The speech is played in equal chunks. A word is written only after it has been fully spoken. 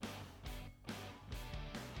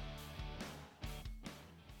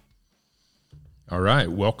All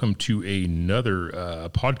right, welcome to another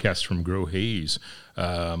podcast from Grow Haze.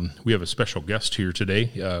 We have a special guest here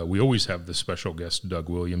today. We always have the special guest, Doug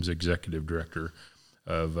Williams, Executive Director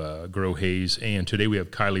of Grow Haze. And today we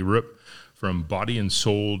have Kylie Rupp from Body and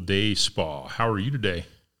Soul Day Spa. How are you today?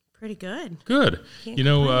 Pretty good. Good.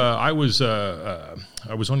 I was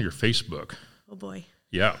on your Facebook. Oh, boy.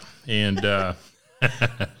 Yeah, and...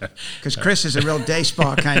 Because Chris is a real day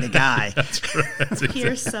spa kind of guy. That's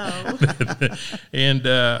Here so. And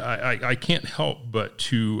I can't help but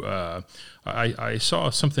to, I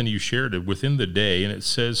saw something you shared within the day, and it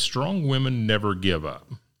says, strong women never give up.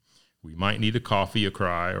 We might need a coffee, a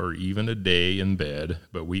cry, or even a day in bed,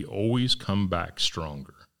 but we always come back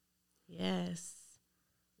stronger. Yes.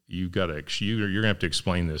 You're going to have to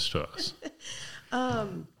explain this to us.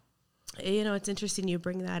 It's interesting you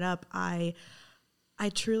bring that up. I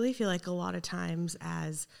truly feel like a lot of times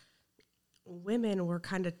as women, we're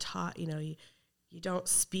kind of taught, you don't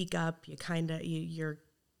speak up. You're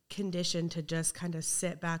conditioned to just kind of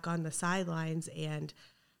sit back on the sidelines. And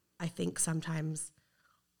I think sometimes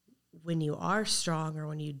when you are strong or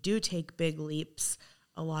when you do take big leaps,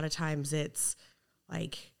 a lot of times it's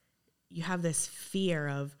like you have this fear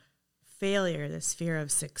of failure, this fear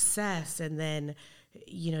of success, and then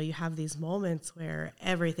you have these moments where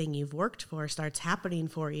everything you've worked for starts happening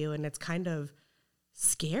for you, and it's kind of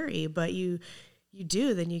scary, but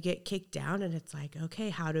then you get kicked down, and it's like, okay,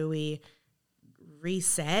 how do we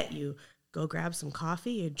reset? You go grab some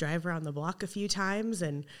coffee, you drive around the block a few times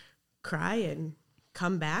and cry and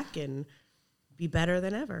come back and be better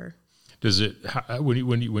than ever. Does it,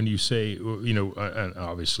 when you say, and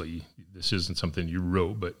obviously this isn't something you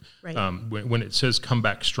wrote, but right. When it says come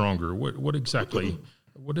back stronger, what exactly,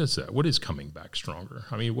 what is that? What is coming back stronger?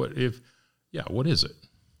 I mean, what is it?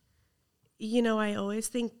 I always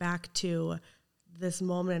think back to this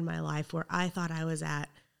moment in my life where I thought I was at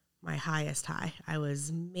my highest high. I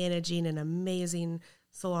was managing an amazing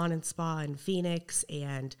salon and spa in Phoenix,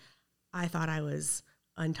 and I thought I was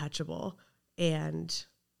untouchable, and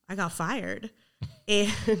I got fired.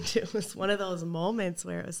 And it was one of those moments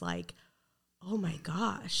where it was like, oh my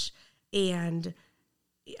gosh. And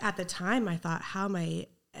at the time I thought, how am I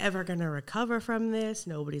ever going to recover from this?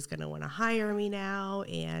 Nobody's going to want to hire me now.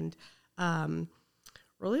 And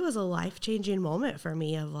really was a life-changing moment for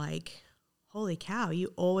me of like, holy cow,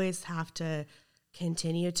 you always have to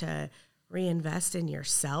continue to reinvest in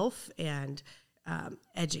yourself and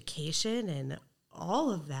education and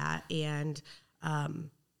all of that. And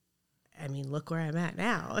look where I'm at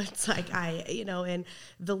now. It's like and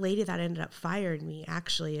the lady that ended up firing me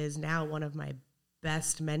actually is now one of my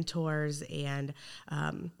best mentors. And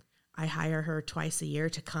I hire her twice a year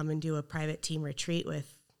to come and do a private team retreat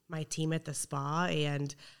with my team at the spa.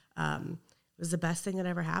 And it was the best thing that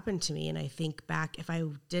ever happened to me. And I think back, if I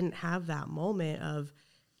didn't have that moment of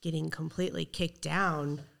getting completely kicked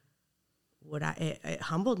down, it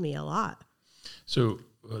humbled me a lot. So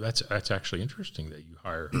that's actually interesting that you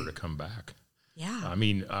hire her to come back. Yeah. I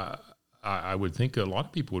mean, I would think a lot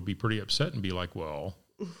of people would be pretty upset and be like, well,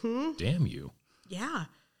 damn you. Yeah.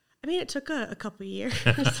 I mean, it took a couple of years.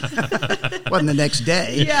 Wasn't the next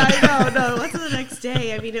day. Yeah, I know. No, it wasn't the next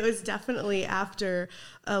day. I mean, it was definitely after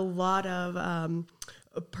a lot of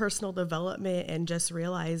personal development and just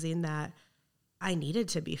realizing that I needed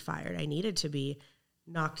to be fired. I needed to be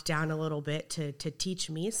knocked down a little bit to teach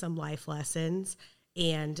me some life lessons.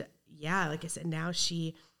 And yeah, like I said, now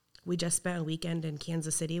we just spent a weekend in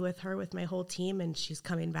Kansas City with her, with my whole team, and she's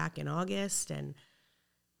coming back in August. And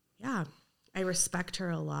yeah, I respect her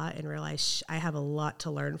a lot and realize I have a lot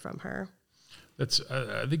to learn from her.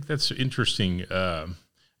 I think that's interesting.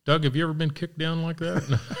 Doug, have you ever been kicked down like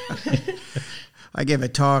that? I gave a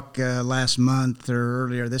talk last month or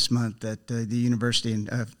earlier this month at the university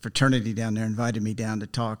and fraternity down there invited me down to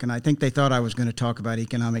talk. And I think they thought I was going to talk about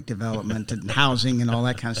economic development and housing and all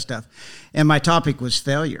that kind of stuff. And my topic was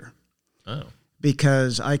failure. Oh.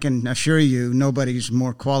 Because I can assure you nobody's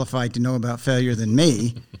more qualified to know about failure than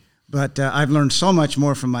me. But I've learned so much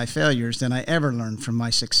more from my failures than I ever learned from my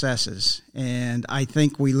successes. And I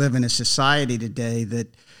think we live in a society today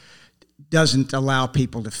that doesn't allow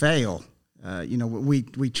people to fail.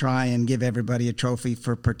 We try and give everybody a trophy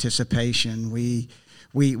for participation. We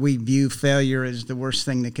view failure as the worst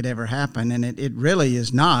thing that could ever happen, and it really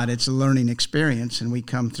is not. It's a learning experience, and we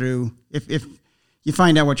come through. If you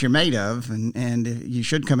find out what you're made of, and you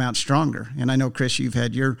should come out stronger. And I know, Chris, you've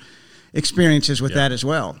had your experiences with that as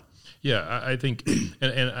well. Yeah, I think,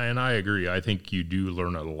 and I agree. I think you do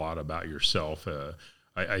learn a lot about yourself.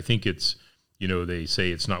 I think it's, they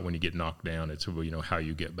say it's not when you get knocked down, it's, how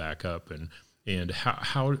you get back up, and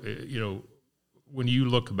how when you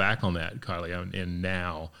look back on that, Kylie, and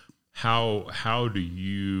now, how do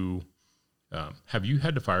you have you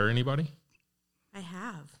had to fire anybody? I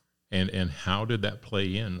have. And how did that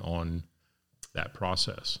play in on that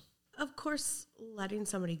process? Of course, letting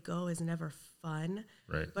somebody go is never fun.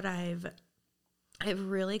 Right. But I've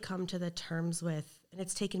really come to the terms with, and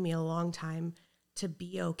it's taken me a long time to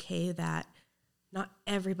be okay that not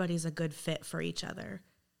everybody's a good fit for each other.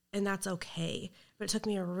 And that's okay. But it took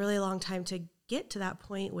me a really long time to get to that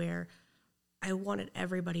point where I wanted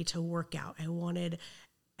everybody to work out. I wanted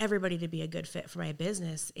everybody to be a good fit for my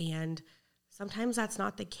business. And sometimes that's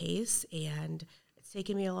not the case. And it's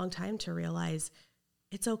taken me a long time to realize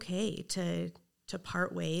it's okay to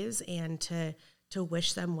part ways and to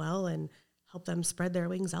wish them well and help them spread their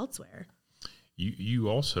wings elsewhere. You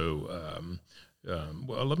also,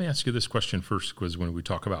 well, let me ask you this question first, because when we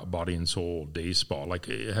talk about Body and Soul Day Spa, like,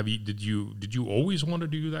 did you always want to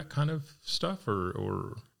do that kind of stuff,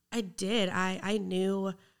 or? I did. I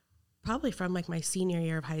knew probably from like my senior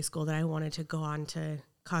year of high school that I wanted to go on to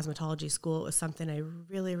cosmetology school. It was something I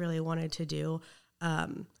really, really wanted to do.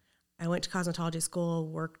 I went to cosmetology school,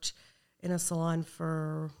 worked in a salon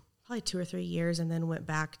for probably 2 or 3 years, and then went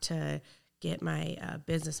back to get my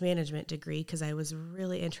business management degree because I was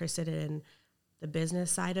really interested in the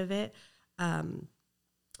business side of it.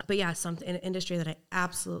 But yeah, an industry that I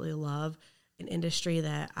absolutely love, an industry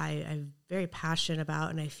that I'm very passionate about,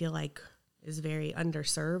 and I feel like is very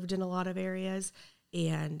underserved in a lot of areas.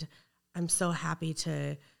 And I'm so happy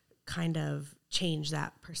to kind of change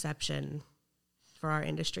that perception for our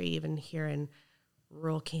industry, even here in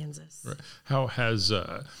rural Kansas. Right. How has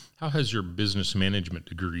your business management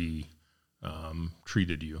degree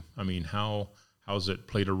treated you? I mean, how's it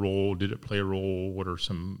played a role? Did it play a role? What are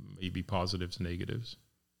some maybe positives, negatives?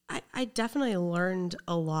 I definitely learned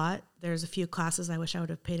a lot. There's a few classes I wish I would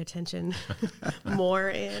have paid attention more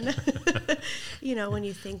in. When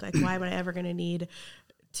you think like, why am I ever going to need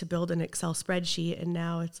to build an Excel spreadsheet? And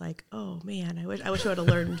now it's like, oh man, I wish I would have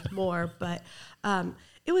learned more. But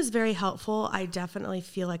it was very helpful. I definitely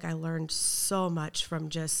feel like I learned so much from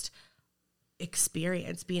just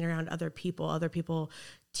experience, being around other people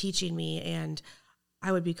teaching me, and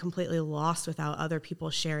I would be completely lost without other people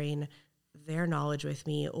sharing their knowledge with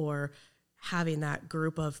me, or having that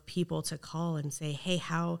group of people to call and say, hey,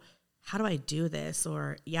 how do I do this?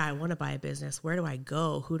 Or, yeah, I want to buy a business. Where do I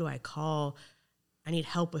go? Who do I call? I need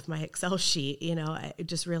help with my Excel sheet.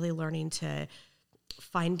 Just really learning to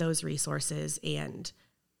find those resources and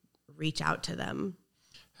reach out to them.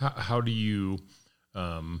 How do you,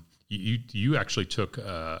 you actually took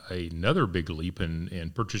another big leap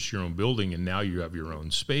and purchased your own building, and now you have your own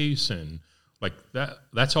space, and like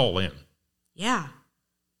that's all in. Yeah,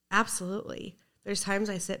 absolutely. There's times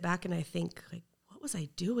I sit back and I think, like, what was I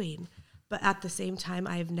doing? But at the same time,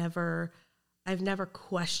 I've never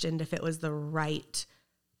questioned if it was the right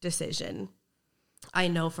decision. I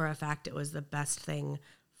know for a fact it was the best thing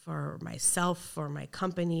for myself, for my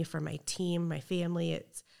company, for my team, my family.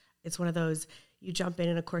 It's one of those, you jump in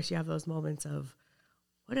and of course you have those moments of,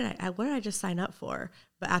 what did I just sign up for?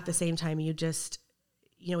 But at the same time, you just,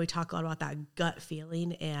 we talk a lot about that gut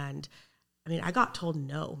feeling. And I mean, I got told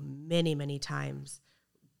no many, many times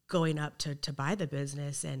going up to buy the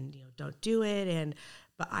business, and, don't do it.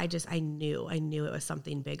 But I knew it was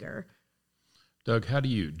something bigger. Doug, how do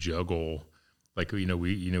you juggle, like,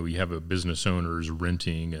 we have a business owners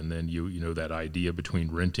renting, and then that idea between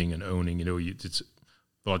renting and owning, it's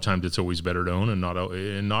a lot of times it's always better to own, and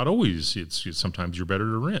not always. It's sometimes you're better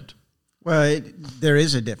to rent. Well, there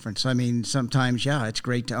is a difference. I mean, sometimes, yeah, it's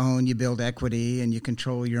great to own. You build equity and you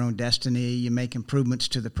control your own destiny. You make improvements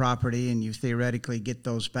to the property and you theoretically get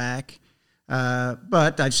those back.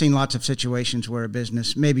 But I've seen lots of situations where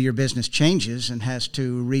maybe your business changes and has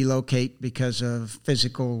to relocate because of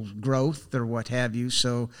physical growth or what have you.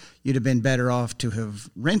 So you'd have been better off to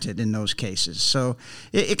have rented in those cases. So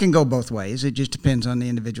it can go both ways. It just depends on the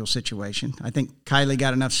individual situation. I think Kylie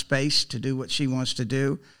got enough space to do what she wants to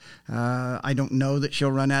do. I don't know that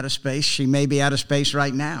she'll run out of space. She may be out of space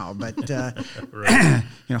right now, but right.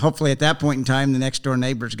 Hopefully at that point in time, the next door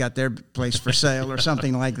neighbor's got their place for sale or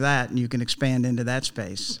something like that, and you can expand into that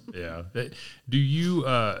space. Yeah. Do you,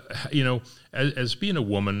 as being a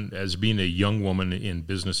woman, as being a young woman in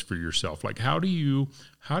business for yourself, like how do you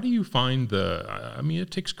find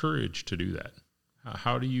it takes courage to do that.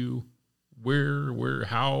 How do you?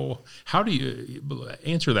 How do you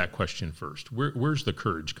answer that question first? Where's the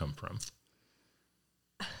courage come from?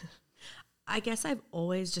 I guess I've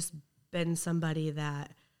always just been somebody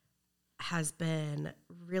that has been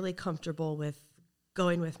really comfortable with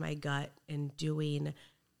going with my gut and doing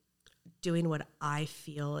doing what I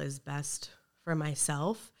feel is best for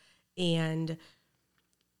myself, and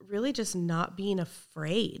really just not being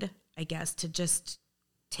afraid, I guess, to just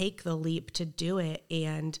take the leap to do it.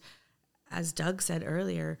 And as Doug said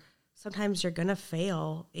earlier, sometimes you're going to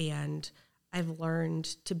fail, and I've learned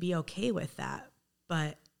to be okay with that,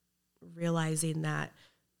 but realizing that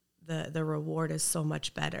the reward is so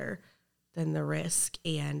much better than the risk,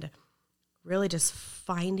 and really just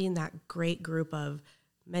finding that great group of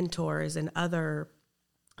mentors and other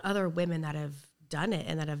women that have done it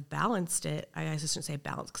and that have balanced it. I guess I shouldn't say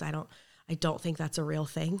balance, because I don't think that's a real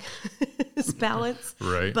thing. Is balance,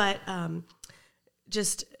 right? But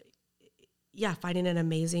finding an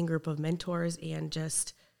amazing group of mentors and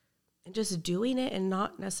just doing it, and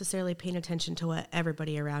not necessarily paying attention to what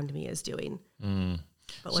everybody around me is doing,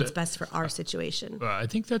 but what's best for our situation. I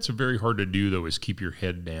think that's very hard to do, though, is keep your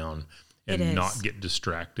head down and not get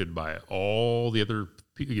distracted by all the other,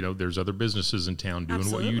 there's other businesses in town doing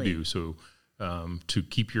Absolutely. what you do. So to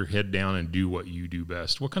keep your head down and do what you do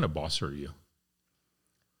best. What kind of boss are you?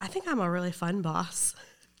 I think I'm a really fun boss.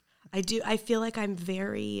 I feel like I'm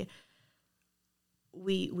very,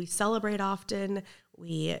 we celebrate often.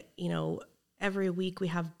 We, every week we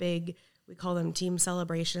have we call them team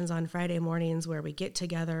celebrations on Friday mornings, where we get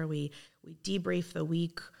together, we debrief the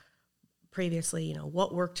week previously,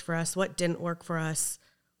 what worked for us, what didn't work for us,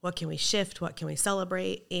 what can we shift, what can we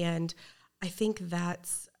celebrate. And I think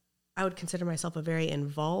I would consider myself a very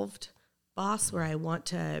involved boss, where I want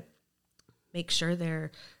to make sure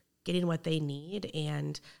they're getting what they need.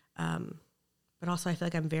 And, but also I feel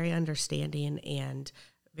like I'm very understanding and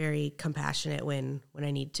very compassionate when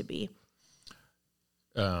I need to be.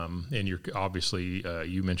 And you're obviously,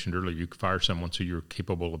 you mentioned earlier, you fire someone, so you're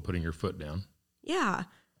capable of putting your foot down. Yeah.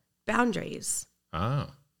 Boundaries.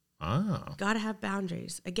 Got to have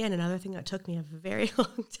boundaries. Again, another thing that took me a very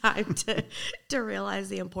long time to realize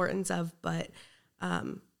the importance of, but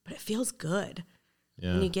it feels good.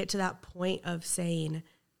 Yeah. When you get to that point of saying,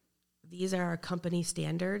 these are our company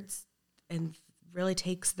standards, and really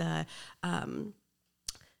takes the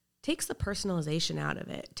personalization out of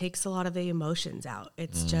it, takes a lot of the emotions out.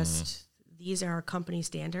 It's just, these are our company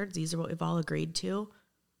standards. These are what we've all agreed to.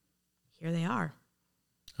 Here they are.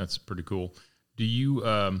 That's pretty cool. Do you,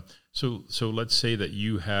 so let's say that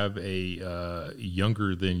you have a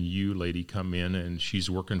younger than you lady come in, and she's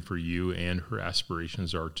working for you, and her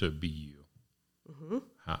aspirations are to be you. Mm-hmm.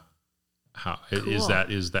 How Cool. is that,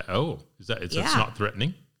 it's not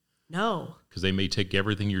threatening? No. Because they may take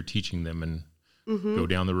everything you're teaching them and go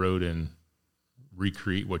down the road and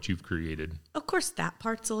recreate what you've created. Of course, that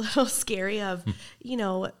part's a little scary of,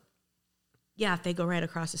 if they go right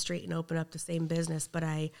across the street and open up the same business, but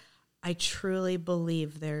I truly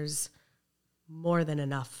believe there's more than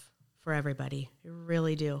enough for everybody. I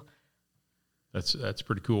really do. That's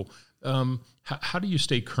pretty cool. How do you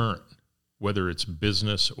stay current, whether it's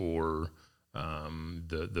business or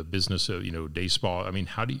the business of day spa? I mean,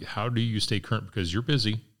 how do you stay current, because you're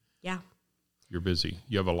busy? Yeah. You're busy.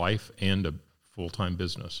 You have a life and a full-time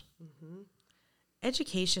business. Mm-hmm.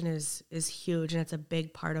 Education is huge, and it's a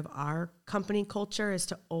big part of our company culture, is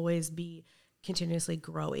to always be continuously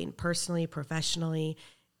growing personally, professionally,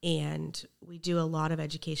 and we do a lot of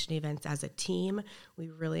education events as a team.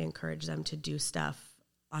 We really encourage them to do stuff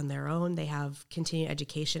on their own. They have continuing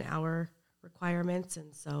education hour requirements,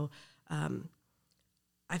 and so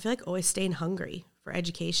I feel like always staying hungry for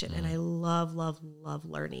education, and I love, love, love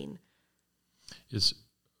learning.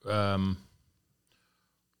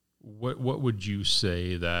 What would you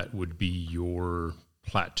say that would be your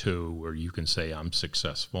plateau where you can say, I'm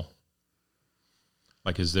successful?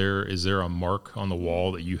 Like, is there a mark on the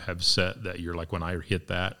wall that you have set that you're like, when I hit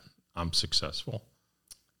that, I'm successful?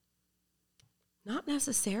 Not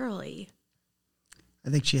necessarily. I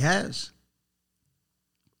think she has.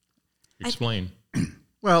 Explain.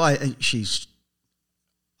 Well, she's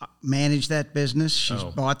managed that business. She's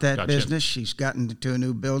bought that gotcha. business. She's gotten to a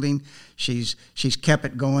new building. She's kept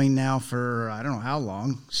it going now for, I don't know how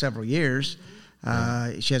long, several years.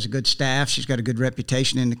 She has a good staff. She's got a good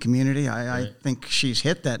reputation in the community. I think she's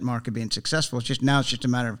hit that mark of being successful. It's just a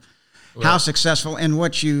matter of how successful and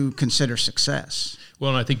what you consider success.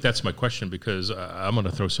 Well, and I think that's my question, because I'm going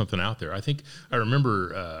to throw something out there. I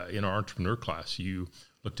remember in our entrepreneur class, you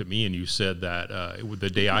looked at me and you said that the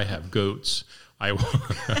day I have goats,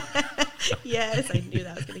 Yes, I knew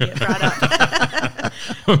that was going to get brought up.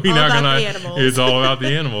 The animals. It's all about the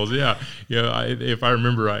animals. Yeah. If I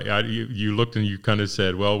remember, you looked and you kind of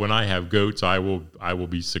said, "Well, when I have goats, I will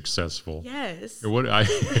be successful." Yes. Or what?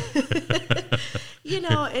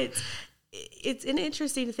 it's an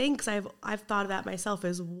interesting thing because I've thought of that myself.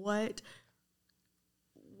 Is what's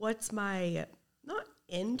my not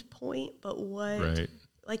end point, but what, right.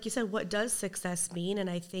 like you said, what does success mean? And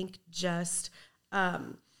I think just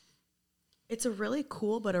it's a really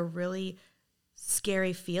cool but a really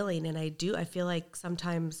scary feeling. And I feel like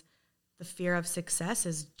sometimes the fear of success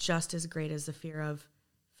is just as great as the fear of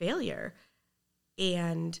failure.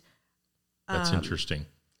 And that's interesting.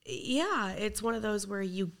 Yeah, it's one of those where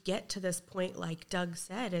you get to this point, like Doug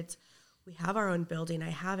said, we have our own building. I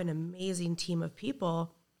have an amazing team of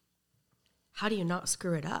people. How do you not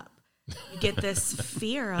screw it up? You get this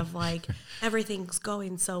fear of like, everything's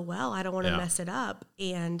going so well, I don't want to mess it up.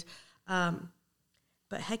 And,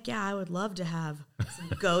 but heck yeah, I would love to have some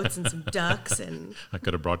goats and some ducks. And I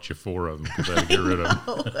could have brought you 4 of them because I had to get rid of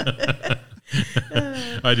them.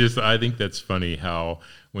 I think that's funny how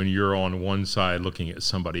when you're on one side looking at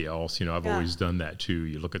somebody else, I've always done that too.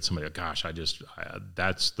 You look at somebody, gosh,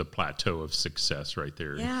 that's the plateau of success right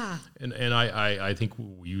there. Yeah. And I think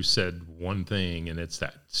you said one thing, and it's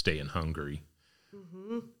that staying hungry.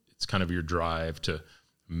 Mm-hmm. It's kind of your drive to,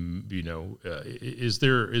 is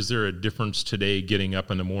there a difference today getting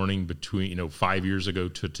up in the morning between, 5 years ago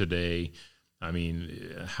to today? I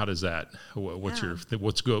mean, how does that, what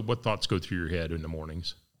thoughts go through your head in the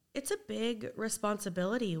mornings? It's a big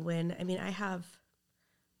responsibility I have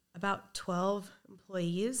about 12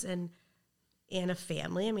 employees and a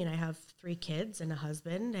family. I have 3 kids and a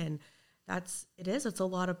husband, and it's a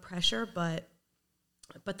lot of pressure, but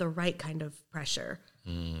the right kind of pressure.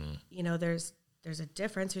 There's a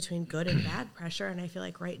difference between good and bad pressure. And I feel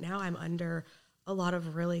like right now I'm under a lot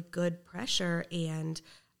of really good pressure, and,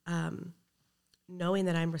 knowing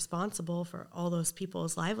that I'm responsible for all those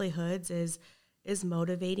people's livelihoods is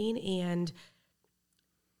motivating, and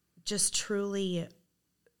just truly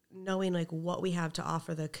knowing like what we have to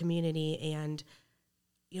offer the community. And,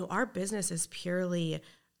 our business is purely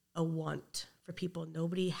a want for people.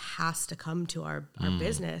 Nobody has to come to our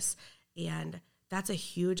business. And that's a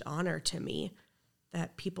huge honor to me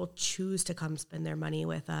that people choose to come spend their money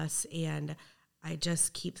with us. And I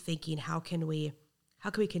just keep thinking, how can we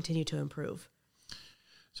continue to improve?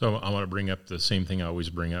 So I want to bring up the same thing I always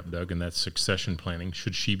bring up, Doug, and that's succession planning.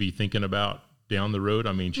 Should she be thinking about down the road?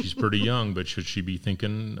 She's pretty young, but should she be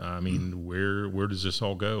thinking, where does this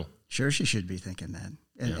all go? Sure, she should be thinking that.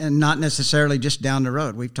 And not necessarily just down the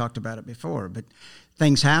road. We've talked about it before, but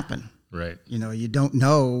things happen. Right. You don't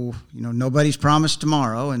know, nobody's promised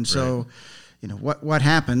tomorrow. And so, what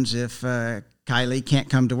happens if Kylie can't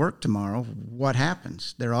come to work tomorrow? What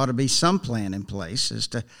happens? There ought to be some plan in place as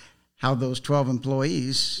to how those 12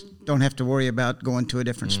 employees don't have to worry about going to a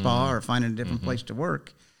different spa or finding a different place to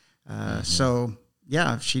work. So,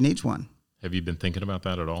 she needs one. Have you been thinking about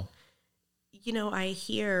that at all? I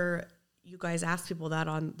hear you guys ask people that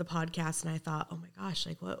on the podcast, and I thought, oh my gosh,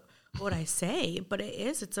 like what would I say? But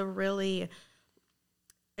it's a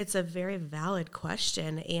very valid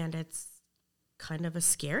question, and it's kind of a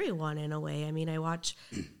scary one in a way. I watch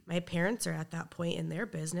my parents are at that point in their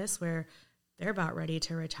business where they're about ready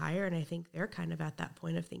to retire. And I think they're kind of at that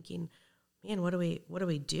point of thinking, man, what do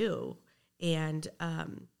we do? And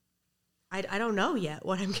I don't know yet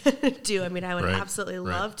what I'm going to do. I would absolutely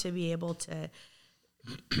love to be able to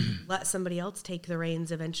let somebody else take the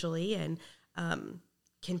reins eventually and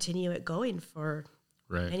continue it going for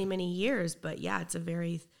many, many years. But it's a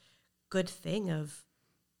very good thing of,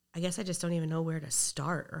 I guess I just don't even know where to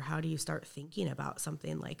start, or how do you start thinking about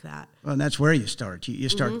something like that? Well, and that's where you start. You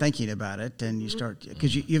start thinking about it, and you start,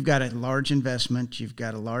 because you've got a large investment, you've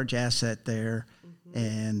got a large asset there,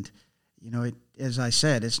 and, as I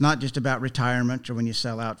said, it's not just about retirement or when you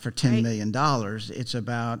sell out for $10 million. It's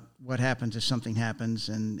about what happens if something happens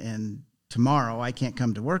and tomorrow I can't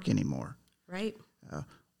come to work anymore. Right.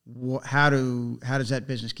 How does that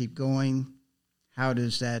business keep going? How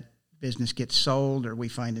does that business gets sold, or we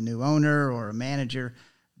find a new owner or a manager?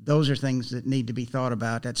 Those are things that need to be thought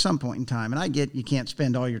about at some point in time. And I get you can't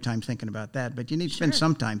spend all your time thinking about that, but you need to spend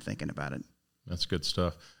some time thinking about it. That's good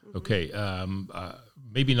stuff. Okay.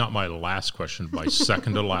 Maybe not my last question, my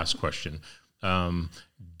second to last question.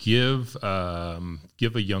 Give a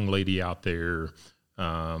young lady out there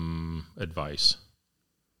advice.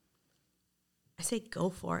 I say go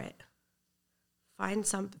for it. Find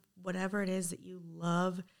whatever it is that you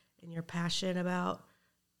love and you're passionate about.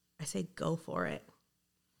 I say go for it,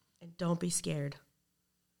 and don't be scared.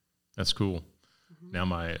 That's cool. Now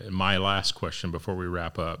my last question before we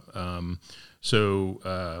wrap up. You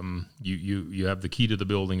have the key to the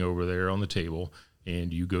building over there on the table,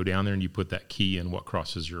 and you go down there and you put that key in. What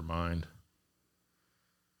crosses your mind?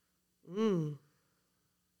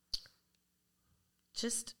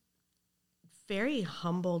 just very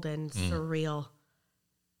humbled and surreal.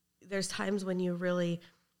 There's times when you really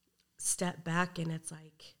step back and it's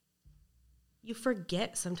like you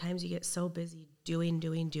forget. Sometimes you get so busy doing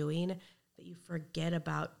that you forget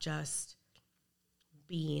about just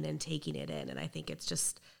being and taking it in. And I think it's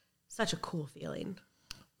just such a cool feeling.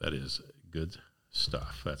 That is good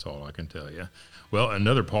stuff. That's all I can tell you. Well,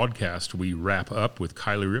 another podcast, we wrap up with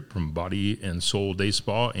Kylie Ripp from Body and Soul Day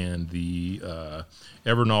Spa and the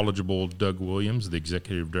ever knowledgeable Doug Williams, the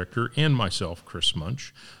executive director, and myself, Chris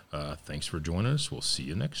Munch. Thanks for joining us. We'll see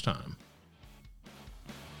you next time.